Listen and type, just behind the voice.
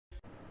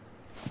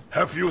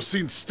Have you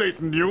seen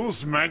State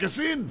News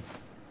magazine?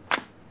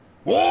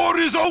 War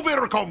is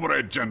over,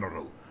 Comrade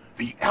General.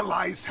 The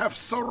Allies have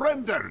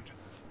surrendered.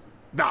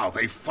 Now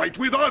they fight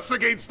with us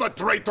against the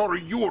traitor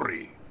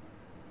Yuri.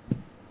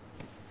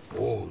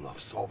 All of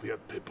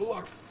Soviet people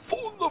are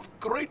full of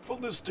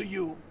gratefulness to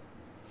you.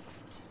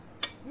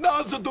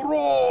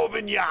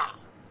 Nazdrovnya!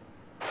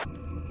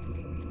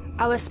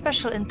 Our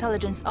special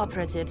intelligence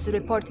operatives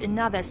report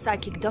another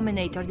psychic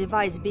dominator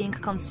device being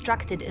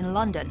constructed in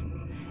London.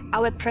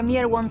 Our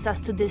premier wants us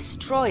to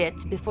destroy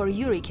it before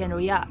Yuri can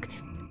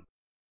react.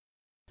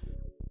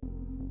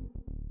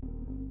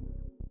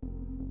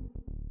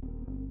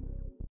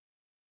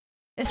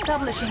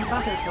 Establishing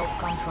battlefield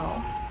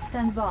control.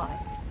 Stand by.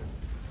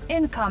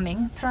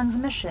 Incoming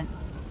transmission.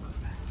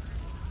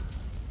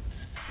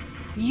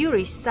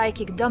 Yuri's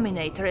psychic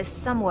dominator is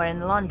somewhere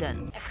in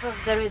London. Across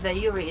the river,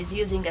 Yuri is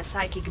using a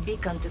psychic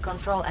beacon to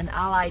control an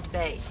Allied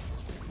base.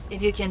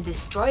 If you can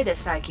destroy the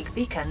psychic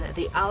beacon,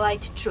 the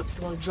Allied troops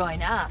will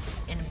join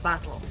us in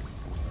battle.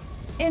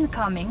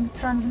 Incoming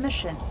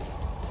transmission.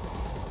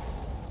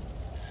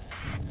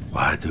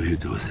 Why do you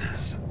do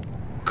this,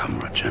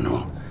 Comrade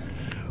General?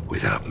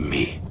 Without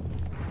me,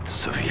 the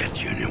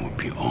Soviet Union would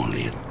be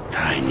only a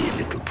tiny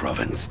little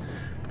province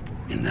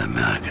in the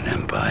American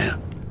Empire.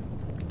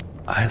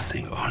 I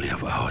think only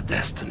of our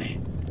destiny.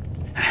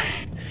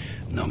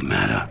 No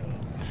matter.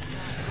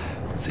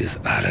 These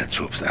other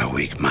troops are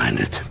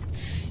weak-minded.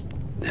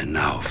 They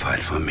now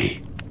fight for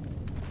me.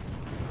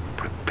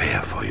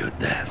 Prepare for your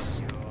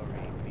death.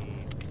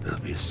 Will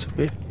be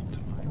swift.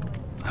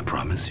 I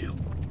promise you.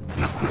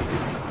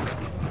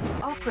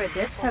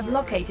 Operatives have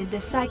located the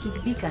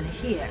psychic beacon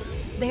here.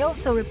 They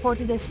also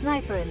reported a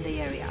sniper in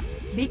the area.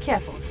 Be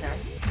careful, sir.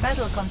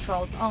 Battle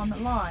control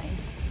online.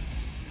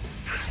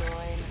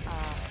 Join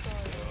us.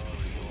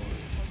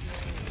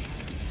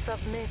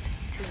 Submit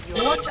to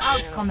your... Watch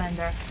out,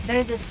 Commander. There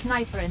is a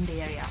sniper in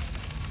the area.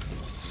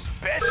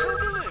 Special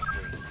delivery.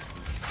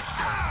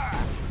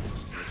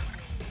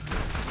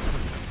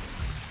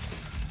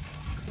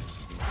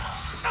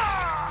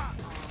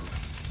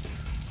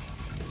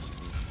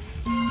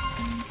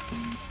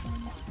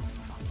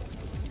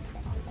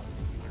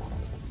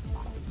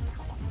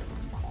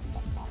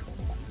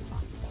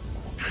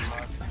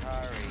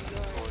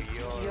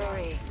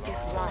 Yuri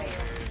is life.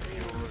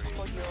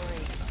 For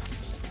Yuri.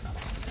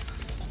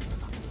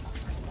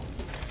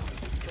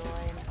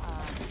 Join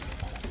us.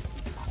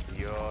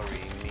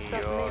 Yuri needs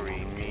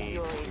Yuri's me.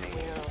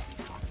 will.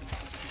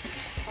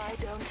 Why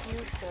don't you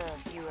serve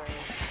Yuri?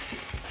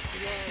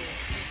 Yuri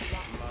is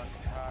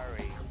Must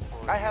hurry.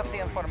 I have the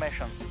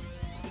information.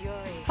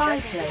 Yuri. Spy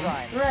plane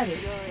ready.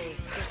 Yuri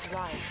is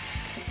life.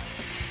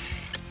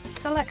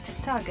 Select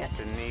target.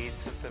 The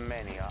needs of the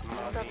many are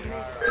must Submit.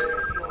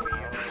 hurry.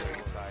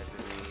 By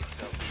the needs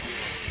of the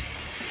few.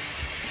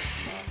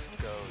 Must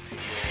go to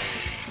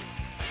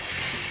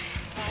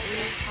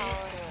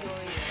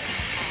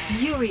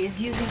Yuri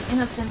is using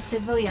innocent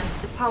civilians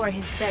to power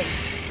his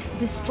base.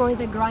 Destroy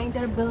the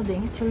grinder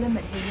building to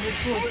limit his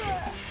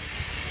resources.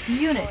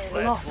 Unit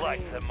lost.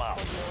 light them up.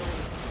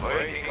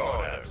 Waiting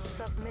orders.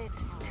 Submit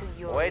to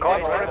your... Wait,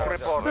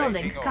 report.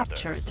 Building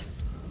captured.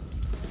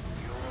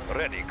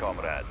 Ready,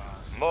 comrade.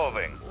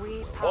 Moving. We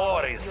War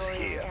power is Yuri's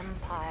here.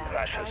 empire.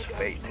 Russia's Why don't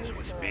fate you is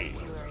with serve me.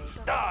 Yuri?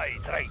 Die,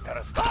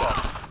 traitorous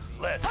dog.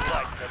 Let's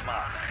light them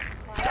up.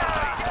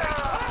 Die,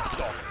 traitorous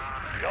dog.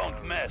 Don't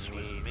mess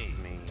with me.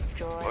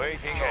 Join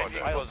Waiting us.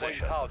 order. I'll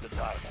point out the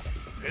target.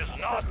 There's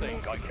nothing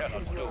I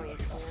cannot To do.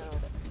 Yuri's will.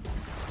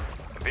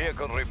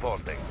 Vehicle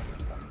reporting.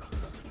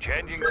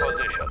 Changing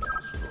position.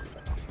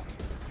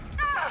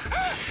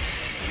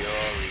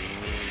 Yuri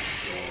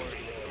needs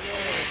me.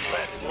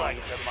 Let's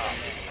light them up.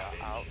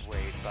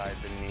 Outweighed by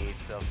the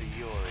needs of the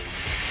Yuri.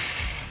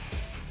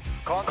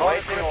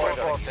 Waiting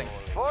reporting.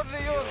 For the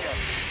Union.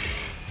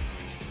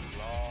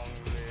 Long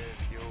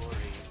live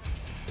Yuri.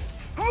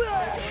 Why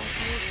don't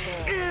you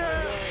serve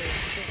Yuri?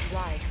 His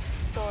life,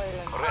 soil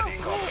and Ready,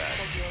 food comrade.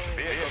 for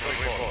Yuri. Vehicle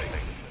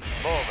reporting.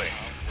 Moving.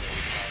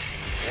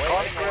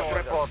 Conscript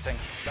reporting.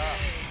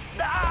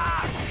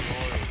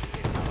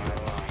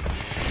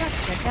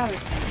 Structure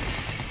garrison.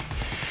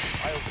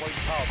 I'll point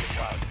out the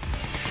target.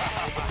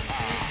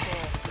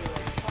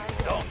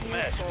 Don't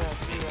mess with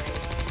me.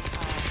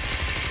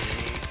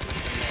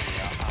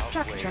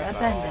 Structure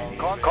abandoned.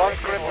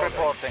 Conscript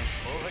reporting.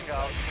 Moving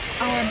out.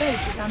 Our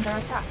base is under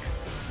attack.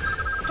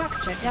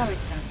 Structure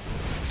garrison.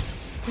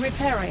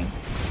 Repairing.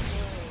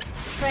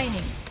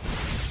 Training.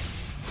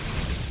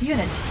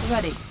 Unit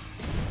ready.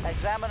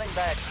 Examining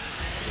back.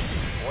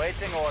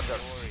 Waiting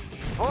orders.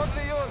 For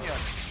the Union.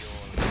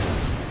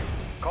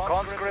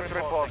 Conscript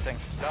reporting.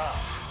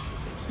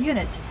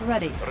 Unit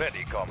ready.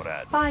 Ready,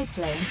 comrade. Spy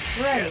plane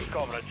ready. Yes,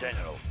 comrade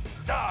general.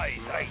 Die,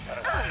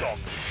 traitorous dog.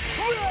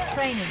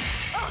 Training.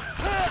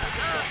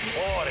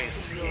 War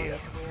is here.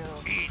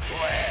 Eat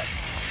land.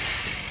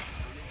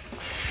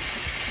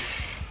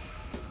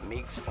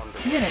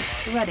 Unit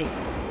ready.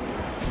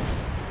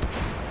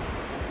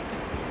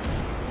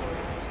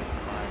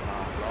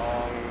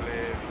 Long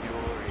live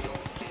Yuri.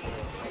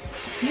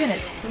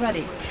 Unit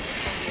ready.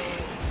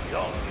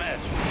 Don't mess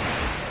with me.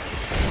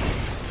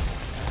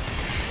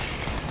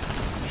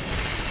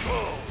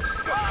 Oh, you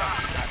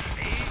can't touch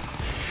me.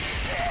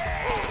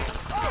 Oh,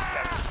 you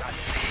can't touch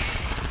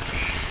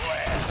me.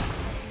 Beware.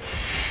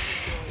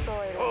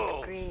 Soil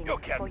Oh, green you for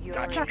can't your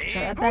touch Structure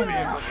me.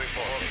 abandoned.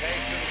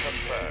 Location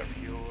confirmed.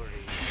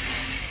 Yuri,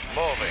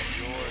 Moving.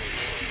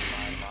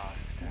 my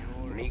master.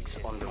 Mix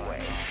on the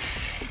way.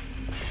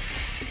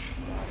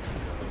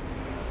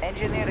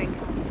 Engineering.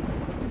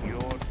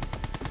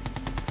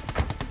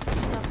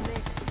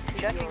 submit to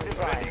Checking your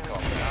design. Ready,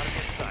 copy.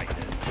 Target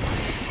sighted.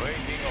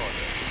 Waiting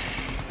order.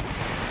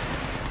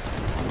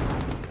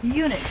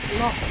 Unit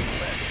lost.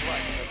 Let's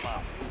light them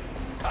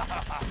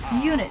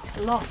up. Unit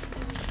lost.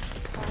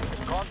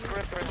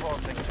 Conscript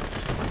reporting.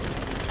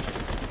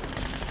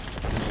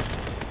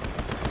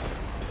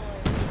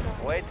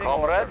 Waiting.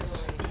 Comrades.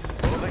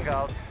 Moving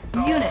out.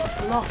 Unit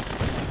lost.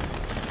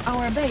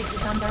 Our base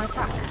is under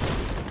attack.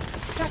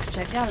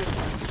 Structure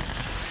garrison.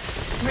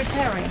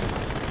 Repairing.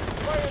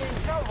 Firing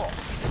salvo.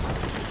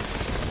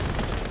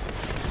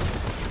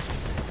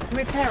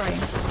 Repairing.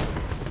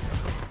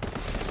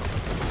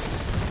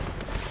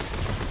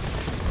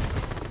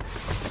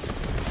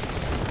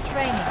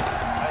 Training.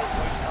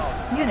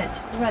 Unit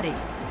ready.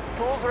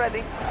 Tools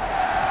ready.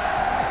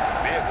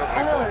 Vehicle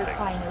Oil reporting.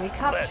 refinery Let's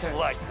captured.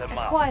 light them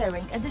up.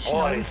 Acquiring additional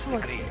Oil is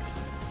resources. degrees.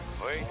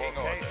 Waiting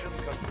location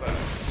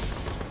confirmed.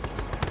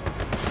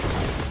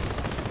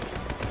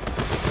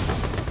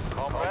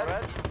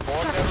 Comrades.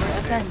 Structure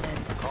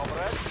abandoned.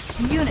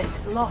 Comrades.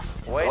 Unit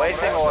lost.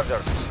 Waiting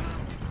orders.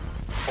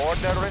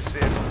 Order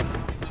received.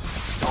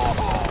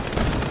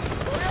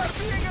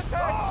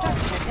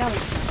 Structure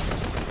garrison.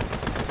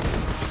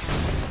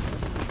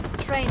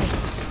 Training.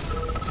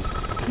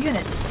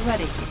 Unit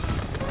ready.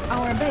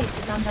 Our base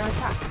is under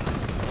attack.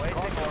 Waiting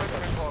order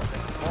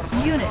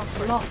reporting.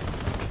 Unit lost.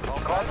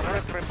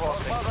 Conscript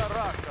reporting.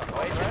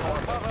 Waiting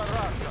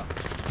order.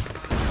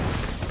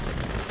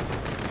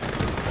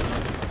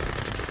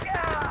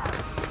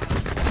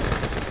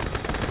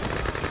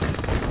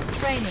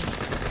 Training.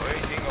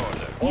 Waiting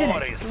order. Unit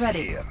War is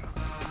ready. here.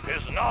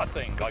 There's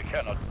nothing I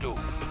cannot do.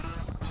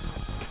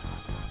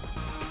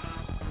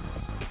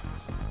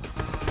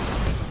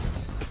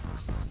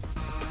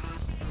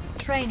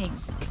 Training.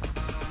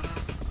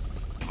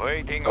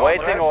 Waiting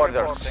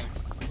orders.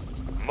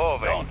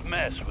 Moving. Don't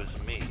mess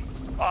with me.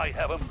 I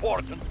have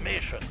important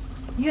mission.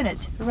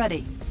 Unit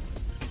ready.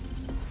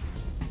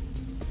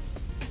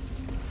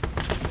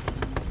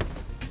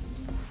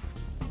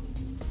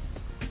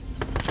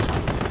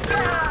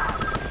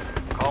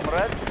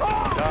 Comrade.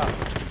 Da.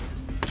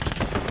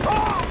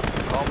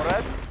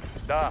 Comrade.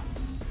 Da.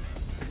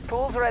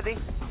 Tools ready.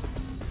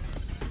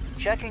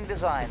 Checking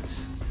designs.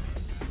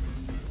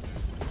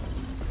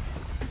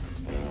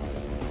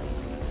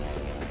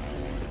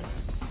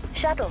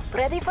 Shuttle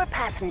ready for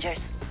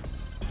passengers.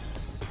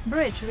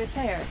 Bridge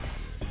repaired.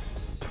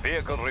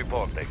 Vehicle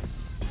reporting.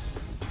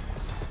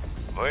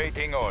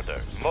 Waiting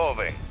orders.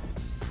 Moving.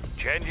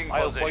 Changing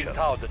I'll position. point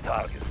out the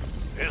target.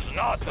 Is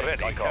not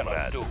ready, I cannot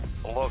comrade. do.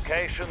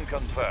 Location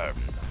confirmed.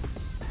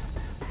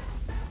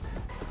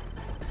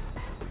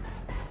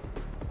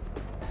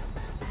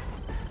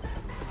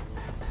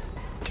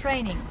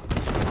 Training.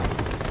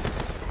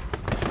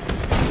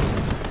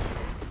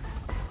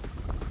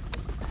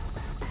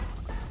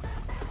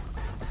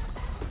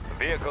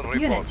 Vehicle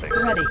Unit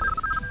reporting. ready.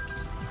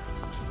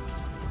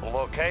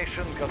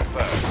 Location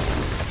confirmed.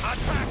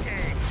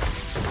 Attacking!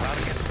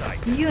 Target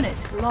sighted. Unit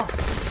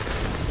lost.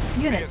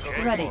 Unit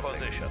Vehicle ready. in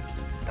position.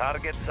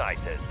 Target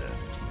sighted.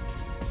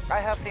 I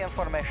have the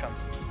information.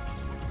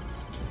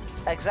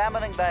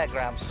 Examining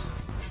diagrams.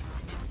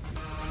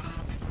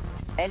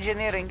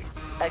 Engineering.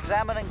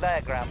 Examining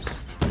diagrams.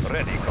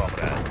 Ready,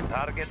 comrade.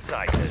 Target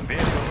sighted.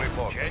 Vehicle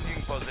report.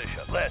 Changing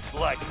position. Let's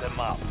light them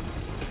up.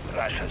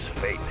 Russia's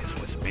fate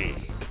is with me.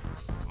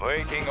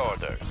 Waiting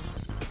orders.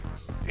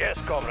 Yes,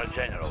 Comrade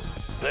General.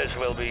 This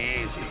will be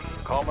easy.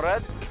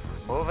 Comrade.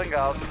 Moving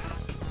out.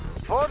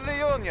 For the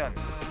Union.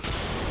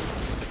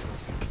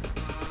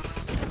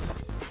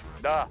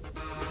 Da.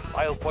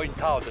 I'll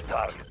point out the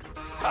target.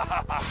 Ha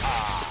ha ha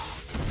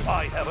ha!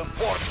 I have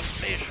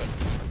important mission.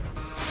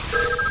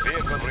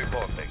 Vehicle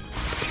reporting.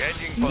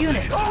 Changing position.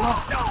 Unit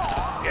lost.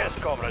 Yes,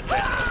 Comrade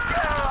General.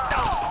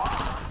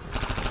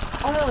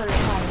 Oil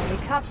refinery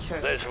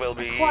captured. This will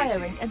be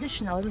Acquiring easy.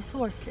 additional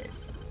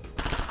resources.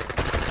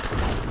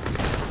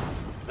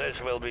 This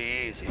will be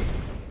easy.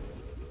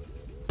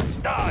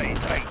 Die,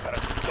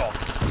 traitorous dog.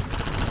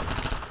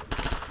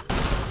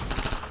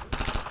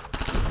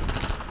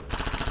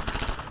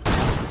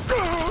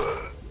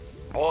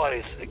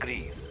 Boris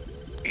agrees.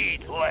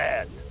 Eat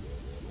lead.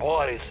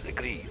 Boris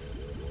agrees.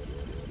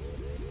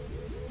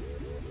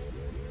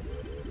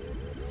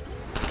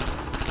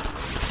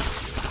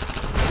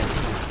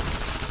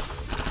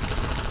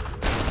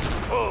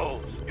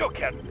 Fools! You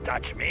can't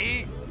touch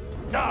me!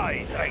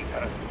 Die,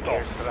 traitorous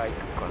dog! Airstrike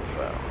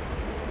confirmed.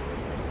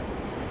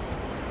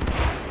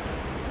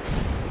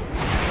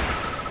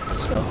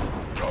 So,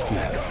 you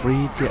have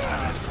freed the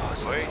Allied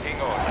forces. Waiting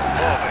order.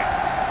 Moving.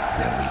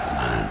 Their weak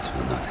minds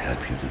will not help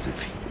you to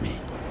defeat me.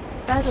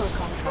 Battle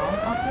control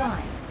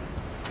offline.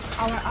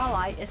 Our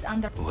ally is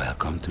under...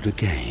 Welcome to the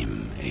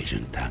game,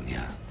 Agent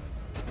Tanya.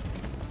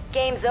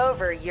 Game's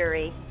over,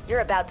 Yuri. You're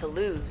about to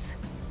lose.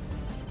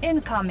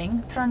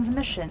 Incoming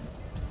transmission.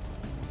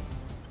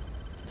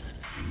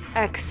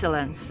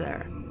 Excellent,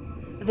 sir.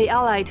 The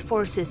Allied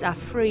forces are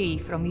free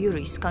from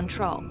Yuri's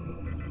control.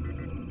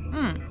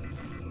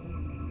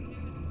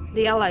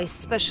 The Allies'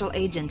 special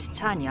agent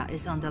Tanya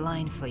is on the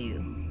line for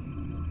you.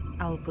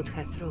 I'll put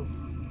her through.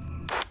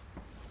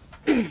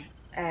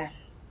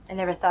 I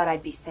never thought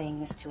I'd be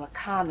saying this to a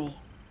commie,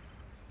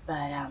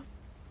 but,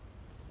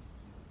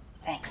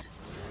 thanks.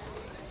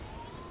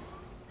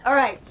 All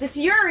right, this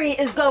Yuri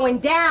is going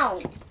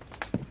down!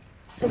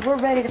 So we're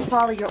ready to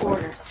follow your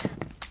orders.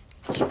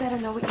 But you better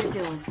know what you're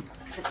doing,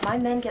 because if my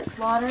men get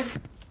slaughtered,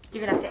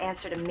 you're gonna have to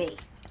answer to me.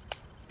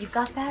 You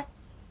got that,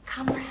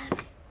 comrade?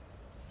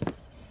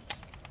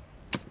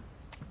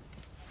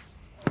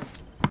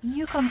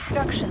 New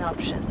construction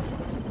options.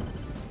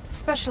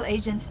 Special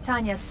Agent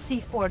Tanya's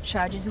C4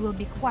 charges will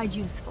be quite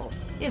useful,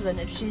 even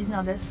if she's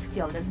not as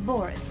skilled as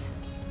Boris.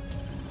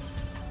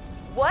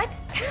 What?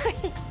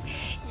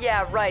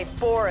 Yeah, right,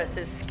 Boris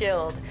is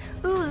skilled.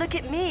 Ooh, look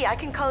at me, I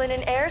can call in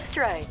an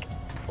airstrike.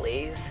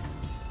 Please?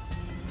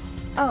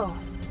 Oh,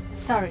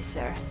 sorry,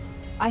 sir.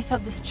 I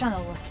thought this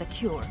channel was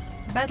secure.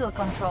 Battle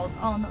control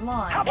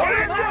online.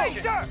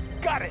 Sir!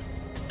 Got it!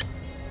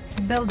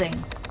 Building.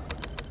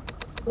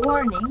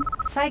 Warning,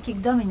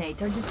 Psychic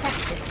Dominator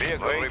detected.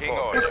 Vehicle waiting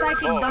The order.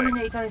 Psychic Moving.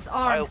 Dominator is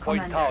I'll armed,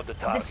 point Commander. out the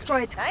target.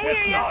 Destroy it I hear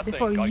quickly ya.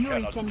 before Nothing I Yuri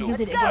cannot can do. use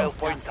it I'll against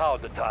point us.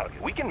 out the target.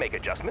 We can make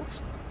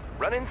adjustments.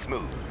 Running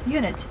smooth.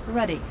 Unit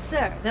ready.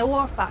 Sir, the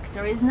war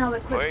factor is now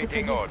equipped to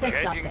Waiting produce order.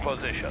 Tesla Changing tanks.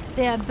 position.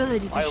 The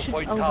ability to I'll shoot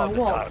point out over the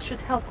walls target.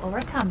 should help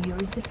overcome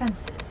Yuri's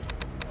defenses.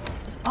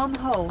 On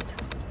hold.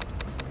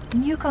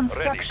 New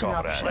construction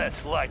comrade. options.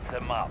 Let's light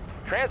them up.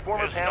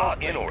 Transformers There's panel in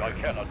nothing order. I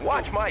cannot do.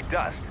 Watch my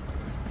dust.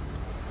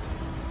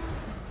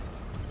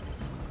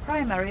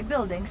 Primary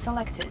building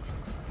selected.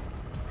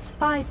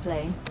 Spy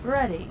plane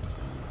ready.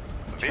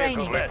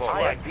 Training. Let's I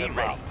light have them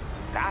ready. up.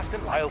 Fast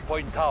and light. I'll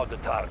point out the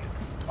target.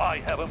 I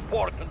have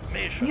important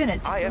mission. Unit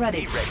I have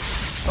ready. ready.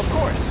 Of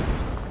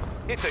course.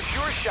 It's a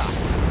sure shot.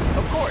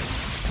 Of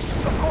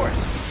course. Of course.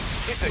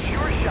 It's a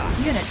sure shot.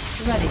 Unit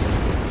ready.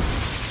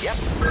 Yep.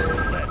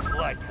 Let's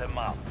light them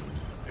up.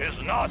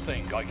 There's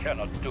nothing I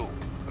cannot do.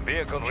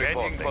 Vehicle Changing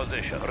reporting.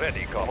 position.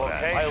 Ready,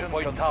 comrade. I'll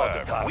point out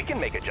the target. We can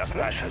make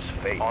adjustments. That's his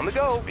fate. On the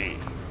go. Speed.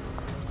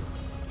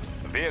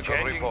 Vehicle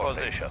Changing reporting.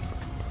 position.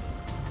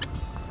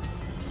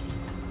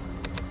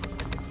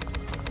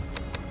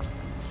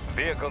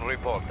 Vehicle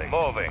reporting.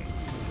 Moving.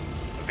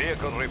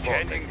 Vehicle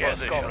reporting. Changing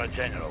position. Comrade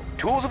General.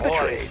 Tools of the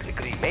Boris trade.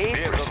 agreed. Made for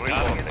Vehicle speed.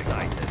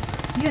 reporting.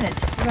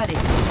 Unit ready.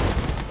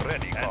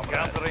 Ready, comrade.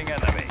 Encountering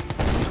enemy.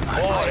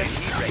 My Boris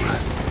mistake,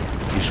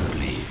 comrade. You should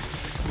leave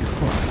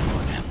before I'm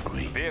more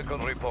angry. Vehicle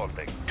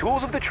reporting.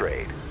 Tools of the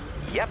trade.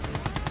 Yep.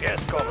 Yes,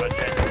 Comrade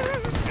General.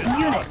 There's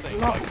Unit nothing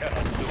lost. I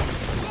cannot do.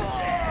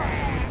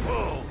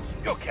 Oh,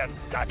 you can't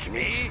touch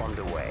me. On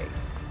the way.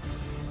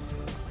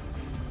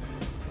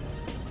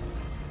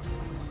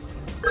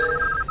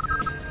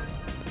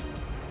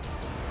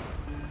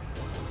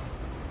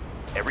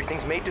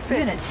 Everything's made to fit.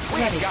 Unit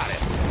We've ready. got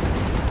it.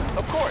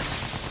 Of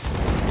course.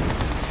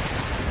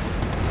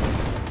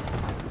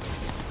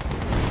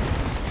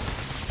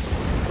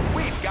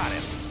 We've got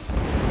him.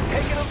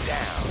 Taking him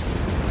down.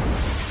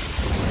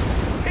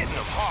 Hitting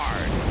him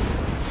hard.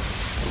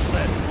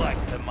 Let's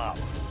light them up.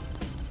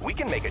 We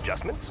can make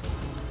adjustments.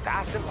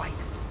 Fast and light.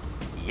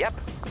 Yep.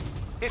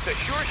 It's a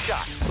sure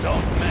shot.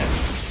 Don't mess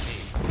with me.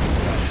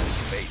 That's his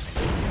fate.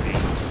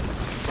 Speed.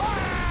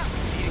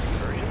 Needing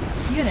conversion.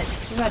 Unit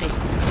ready.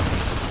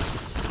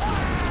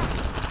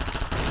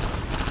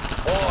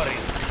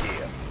 Boris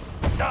here.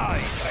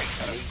 Die,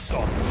 traitor.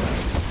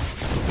 Software.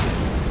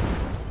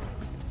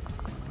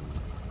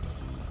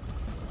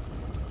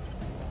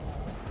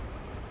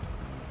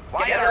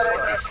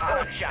 Fire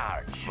full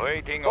charge.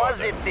 Waiting order.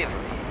 Positively.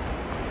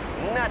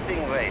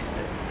 Nothing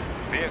wasted.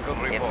 Vehicle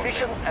reporting.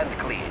 Efficient and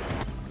clean.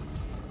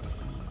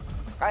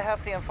 I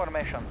have the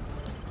information.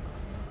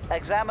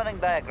 Examining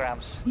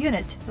diagrams.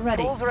 Unit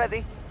ready. Tools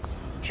ready.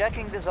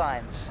 Checking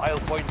designs. I'll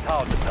point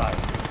out the target.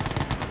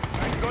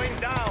 I'm going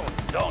down.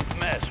 Don't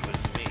mess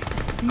with me.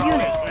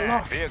 Unit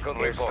lost. Vehicle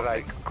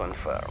reporting.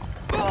 confirmed.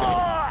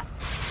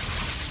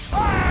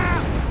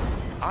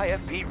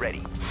 IFP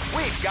ready.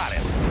 We've got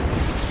him.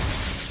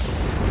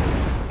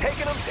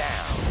 Taking him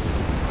down.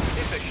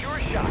 It's a sure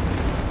shot.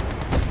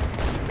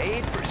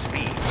 Made for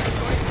speed.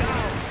 Going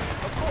down.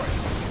 Of course.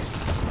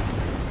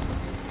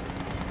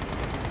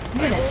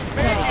 Unit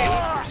ready. Made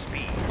for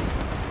speed.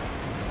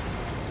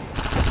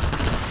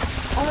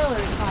 Oil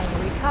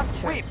refinery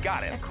captured. We've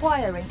got him.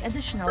 Acquiring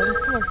additional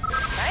resources.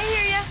 I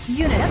hear ya.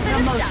 Unit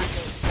promoted.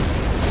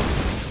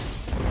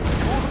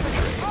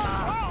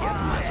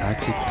 My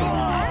psychic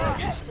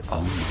dominator is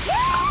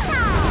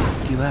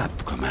almost... Give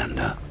up,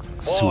 Commander.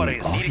 War Soon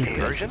is all your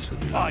diversion. bases will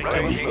be I have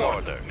ready. a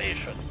order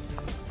mission.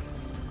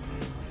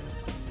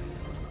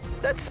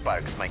 That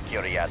sparks my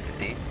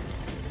curiosity.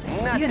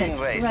 Nothing Unit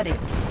wasted. ready.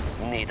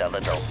 Need a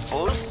little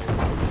boost?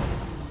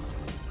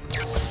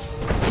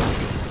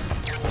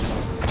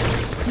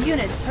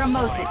 Unit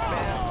promoted.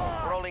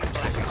 Rolling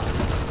blackout.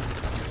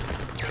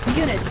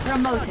 Unit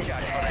promoted.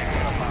 Charge for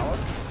extra power.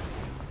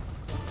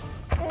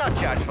 Not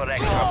charge for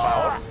extra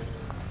power.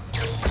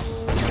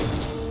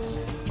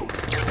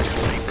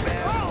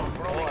 Repair.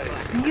 Rolling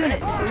blackout.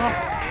 Unit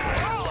lost.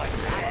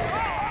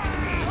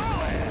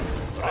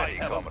 I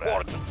have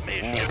important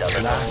mission. Need a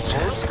little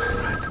boost?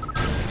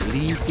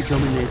 Leave the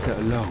Dominator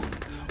alone,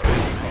 or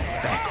you'll go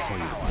back for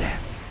your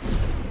death.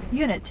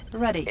 Unit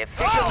ready.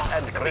 Efficient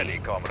and Ready,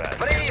 clean. comrade.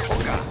 Free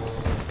hookah.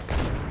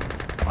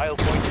 I'll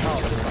point out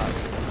the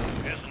target.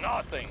 There's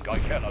nothing I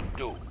cannot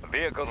do.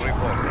 Vehicle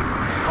reporting.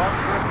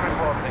 Conscript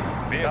reporting.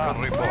 Vehicle Not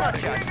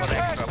reporting. charge for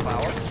extra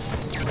power.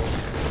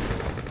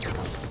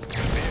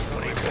 Vehicle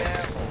Repair.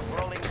 reporting.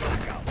 Rolling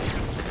blackout.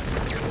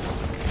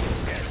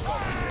 Yes,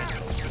 comrade.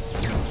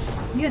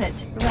 Unit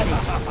ready.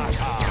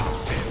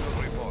 Vehicle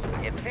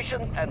reporting.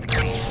 Efficient and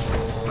clean.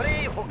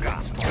 Free hookah.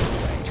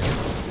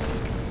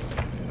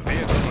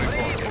 Vehicle Free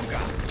reporting.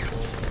 hookah.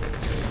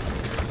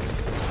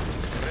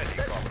 Ready,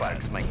 That comrade.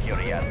 sparks my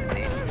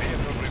curiosity.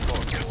 Vehicle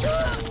reporting.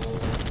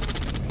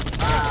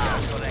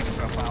 Charge for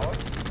extra power.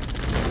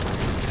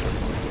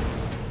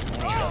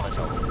 Need a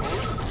little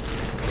boost.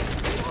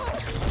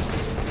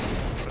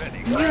 Ready,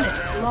 Unit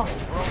lost.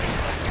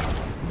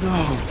 No!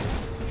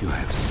 You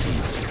have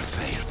sealed your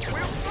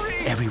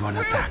fate. Everyone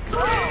attack.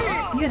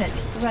 Unit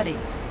ready.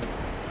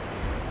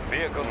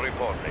 Vehicle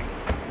reporting.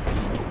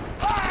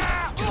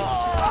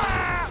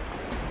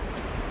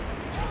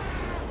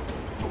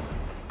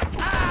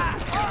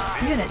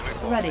 Unit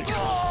ready.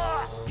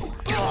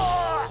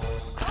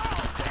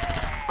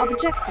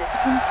 Objective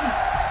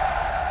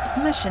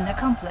complete. Mission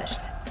accomplished.